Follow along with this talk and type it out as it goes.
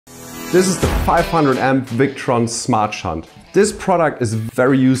This is the 500 amp Victron Smartshunt. This product is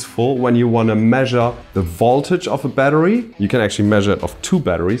very useful when you want to measure the voltage of a battery. You can actually measure it of 2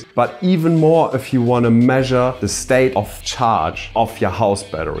 batteries, but even more if you want to measure the state of charge of your house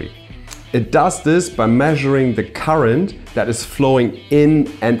battery. It does this by measuring the current that is flowing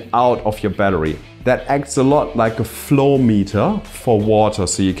in and out of your battery. That acts a lot like a flow meter for water,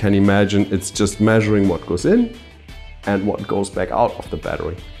 so you can imagine it's just measuring what goes in and what goes back out of the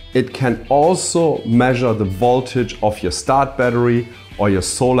battery. It can also measure the voltage of your start battery or your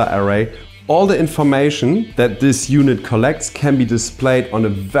solar array. All the information that this unit collects can be displayed on a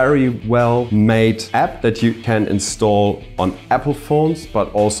very well-made app that you can install on Apple phones, but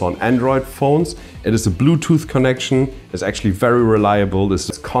also on Android phones. It is a Bluetooth connection. It's actually very reliable. This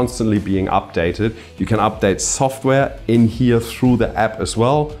is constantly being updated. You can update software in here through the app as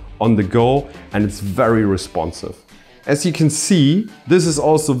well, on the go, and it's very responsive. As you can see, this is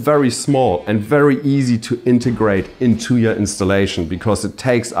also very small and very easy to integrate into your installation because it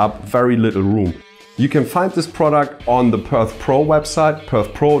takes up very little room. You can find this product on the Perth Pro website,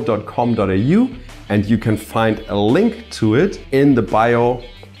 perthpro.com.au, and you can find a link to it in the bio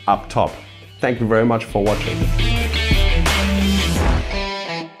up top. Thank you very much for watching.